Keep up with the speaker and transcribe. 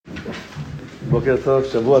Boker Tov,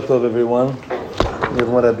 Shavua Tov, everyone.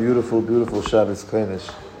 What a beautiful, beautiful Shabbos Kodesh.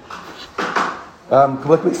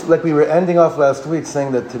 Like we were ending off last week,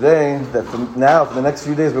 saying that today, that for the next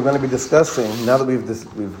few days, we're going to be discussing. Now that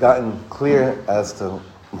we've gotten clearer as to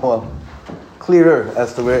where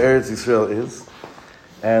Eretz Yisrael is,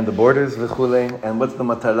 and the borders, v'chulei, and what's the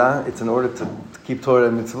matara? It's in order to keep Torah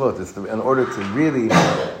and Mitzvot. It's in order to really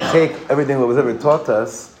take everything that was ever taught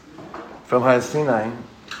us from Har Sinai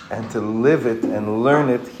and to live it and learn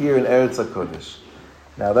it here in Eretz HaKodesh.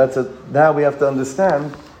 Now we have to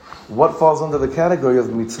understand what falls under the category of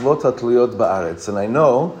Mitzvot התלויות בארץ. And I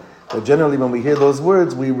know that generally when we hear those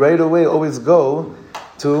words, we right away always go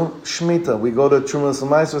to Shemitah. We go to Trumas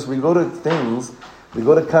and Maasros. We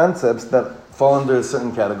go to concepts that fall under a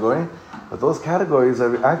certain category. But those categories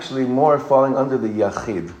are actually more falling under the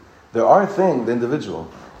Yachid. There are things, the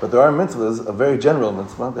individual, but there are mitzvahs, a very general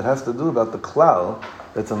mitzvah, that has to do about the klal,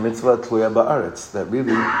 that's a mitzvah tluya ba'aretz, that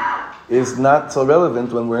really is not so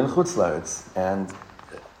relevant when we're in Chutz La'aretz. And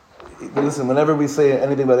listen, whenever we say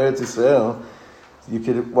anything about Eretz Yisrael, you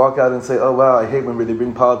could walk out and say, oh wow, I hate when they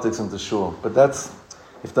bring politics into shul. But you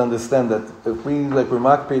have to understand that if we're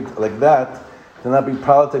makpid like that, to not bring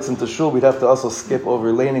politics into shul, we'd have to also skip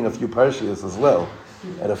over laning a few parshias as well,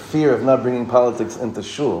 out of fear of not bringing politics into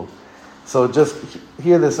shul. So just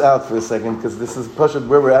hear this out for a second, because this is Pashut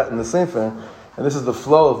where we're at in the Sefer, and this is the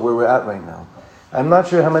flow of where we're at right now. I'm not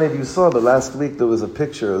sure how many of you saw, but last week there was a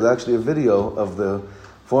picture, it was actually a video of the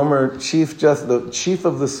former chief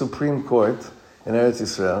of the Supreme Court in Eretz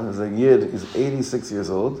Yisrael. He's a Yid, he's 86 years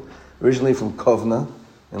old, originally from Kovna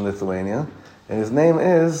in Lithuania, and his name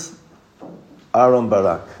is Aaron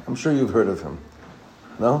Barak. I'm sure you've heard of him.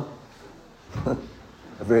 No?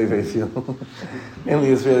 Very, very few. Mainly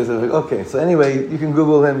Israelis are like, okay, so anyway, you can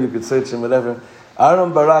Google him, you could search him, whatever.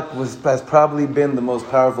 Aaron Barak has probably been the most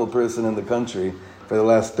powerful person in the country for the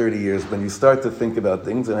last 30 years when you start to think about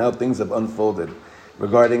things and how things have unfolded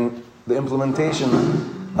regarding the implementation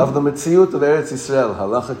of the Metziut of Eretz Yisrael,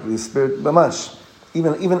 halachas, the spirit, bamash.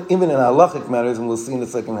 Even in halachic matters, and we'll see in a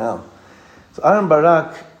second how. So Aaron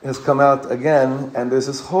Barak has come out again, and there's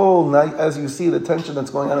this whole, as you see, the tension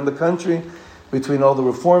that's going on in the country between all the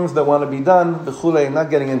reforms that want to be done, v'chulei, not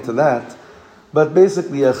getting into that. But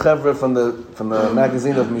basically, a chevra from the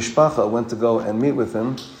magazine of Mishpacha went to go and meet with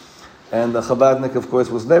him, and the Chabadnik, of course,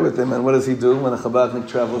 was there with him. And what does he do when a Chabadnik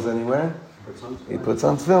travels anywhere? He puts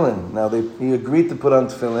on tefillin. Now, he agreed to put on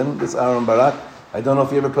tefillin, this Aaron Barak. I don't know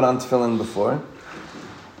if he ever put on tefillin before,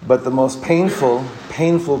 but the most painful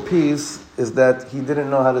piece is that he didn't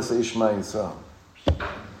know how to say Shema Yisrael.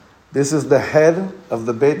 This is the head of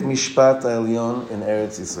the Beit Mishpat Elyon in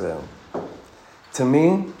Eretz Yisrael. To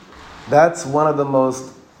me, that's one of the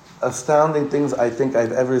most astounding things I think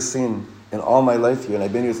I've ever seen in all my life here, and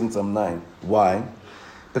I've been here since I'm 9. Why?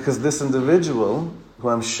 Because this individual, who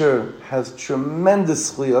I'm sure has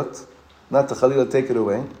tremendous zchiyot, not to Chalila take it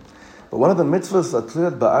away, but one of the mitzvahs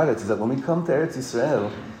atliot ba'aretz is that when we come to Eretz Yisrael,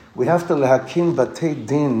 we have to lehakim batei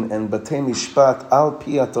din and batei mishpat al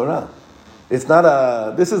pi Torah. It's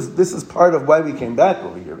not this is part of why we came back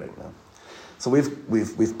over here right now. So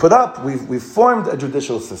we've formed a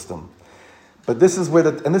judicial system. But this is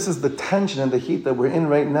this is the tension and the heat that we're in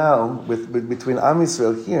right now between Am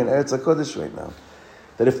Yisrael here in Eretz HaKodesh right now.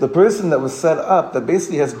 That if the person that was set up, that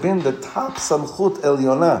basically has been the top samchut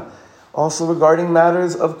elyona, also regarding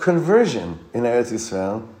matters of conversion in Eretz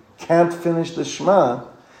Yisrael, can't finish the Shema,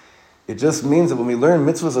 it just means that when we learn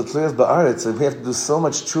mitzvahs atlios ba'aretz, we have to do so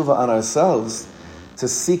much tshuva on ourselves to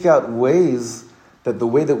seek out ways that the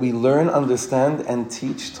way that we learn, understand, and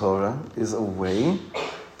teach Torah is a way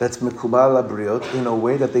that's mekubal labriot, in a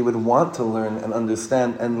way that they would want to learn and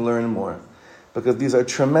understand and learn more. Because these are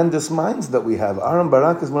tremendous minds that we have. Aaron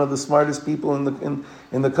Barak is one of the smartest people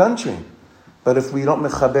in the country. But if we don't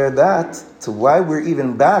mechaber that to why we're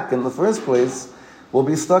even back in the first place, we'll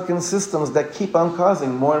be stuck in systems that keep on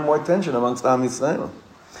causing more and more tension amongst Am Yisrael.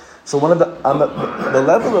 So on the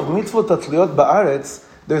level of mitzvot atliot ba'aretz,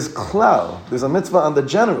 there's klal. There's a mitzvah on the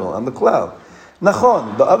general, on the klal.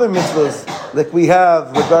 Nachon, the other mitzvahs like we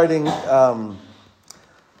have regarding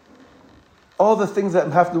all the things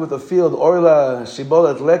that have to do with the field, orla,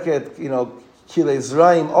 shibolet, leket, kilei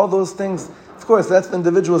zraim, all those things, of course, that's the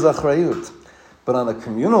individual's achrayut. But on a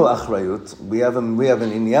communal achrayut, we have an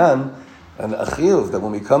inyan, an achiyuv, that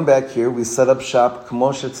when we come back here, we set up shop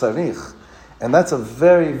kmo shetzarich. And that's a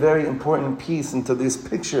very, very important piece into this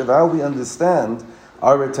picture of how we understand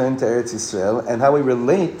our return to Eretz Yisrael and how we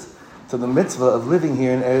relate to the mitzvah of living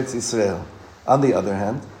here in Eretz Yisrael. On the other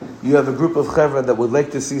hand, you have a group of chevra that would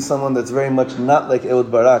like to see someone that's very much not like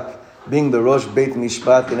Ehud Barak being the Rosh Beit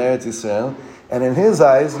Mishpat in Eretz Yisrael, And in his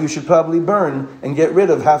eyes, you should probably burn and get rid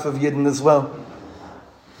of half of Yidden as well.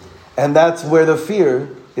 And that's where the fear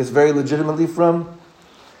is very legitimately from.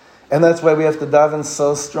 And that's why we have to daven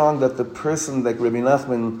so strong that the person, like Rabbi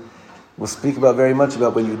Nachman will speak about very much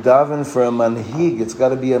about, when you daven for a manhig, it's got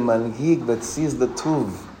to be a manhig that sees the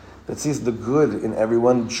tuv, that sees the good in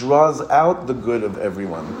everyone, draws out the good of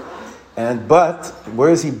everyone. But where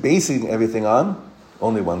is he basing everything on?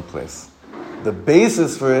 Only one place. The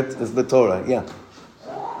basis for it is the Torah. Yeah.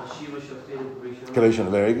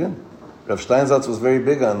 Very good. Rav Steinsaltz was very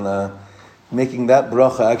big on making that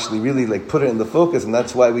bracha actually really like put it in the focus, and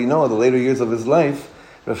that's why we know the later years of his life,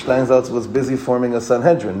 Rav Steinsaltz was busy forming a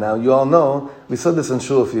Sanhedrin. Now you all know, we said this in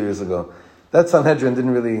Shul a few years ago, that Sanhedrin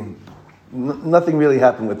didn't really, nothing really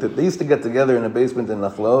happened with it. They used to get together in a basement in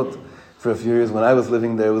Nachlaot for a few years when I was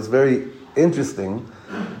living there. It was very interesting.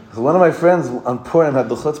 So one of my friends on Purim had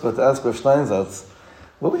the chutzpah to ask Rav Steinsaltz,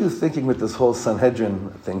 what were you thinking with this whole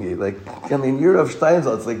Sanhedrin thingy? Like, I mean, you're Rav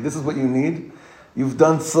Steinsaltz, like this is what you need? You've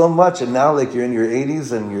done so much, and now like you're in your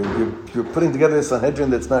 80s and you're putting together a Sanhedrin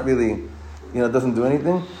that's not really, doesn't do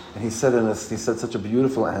anything. And he said such a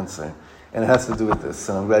beautiful answer, and it has to do with this,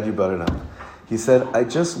 and I'm glad you brought it up. He said, I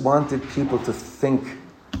just wanted people to think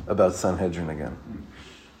about Sanhedrin again.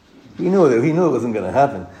 He knew it wasn't going to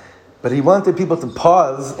happen, but he wanted people to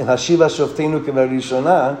pause in Hashiva Shofteinu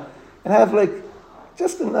Kevarishona and have like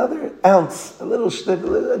just another ounce, a little shtick,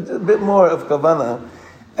 a bit more of kavanah,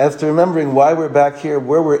 as to remembering why we're back here,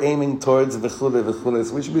 where we're aiming towards, v'chule.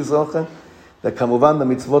 So we should be zocheh that kamuvan the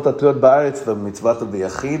mitzvot atuliyot ba'aretz, the mitzvot of the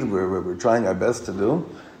yachid, we're trying our best to do,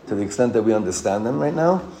 to the extent that we understand them right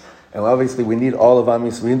now. And obviously we need all of Am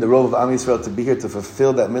Yisrael, we need the role of Am Yisrael to be here to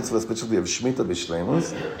fulfill that mitzvah, especially of Shemitah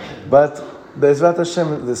b'shleimus. But Be'ezrat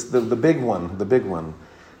Hashem, the big one,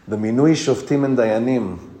 the minui shoftim and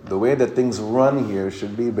dayanim, the way that things run here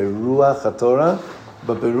should be beruach haTorah,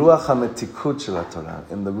 but beruach hametikut shel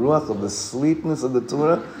haTorah, in the ruach of the sweetness of the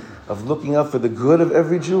Torah, of looking out for the good of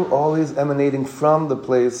every Jew, always emanating from the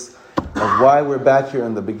place of why we're back here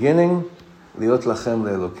in the beginning. Liot lachem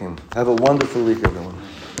le'elokim. Have a wonderful week, everyone.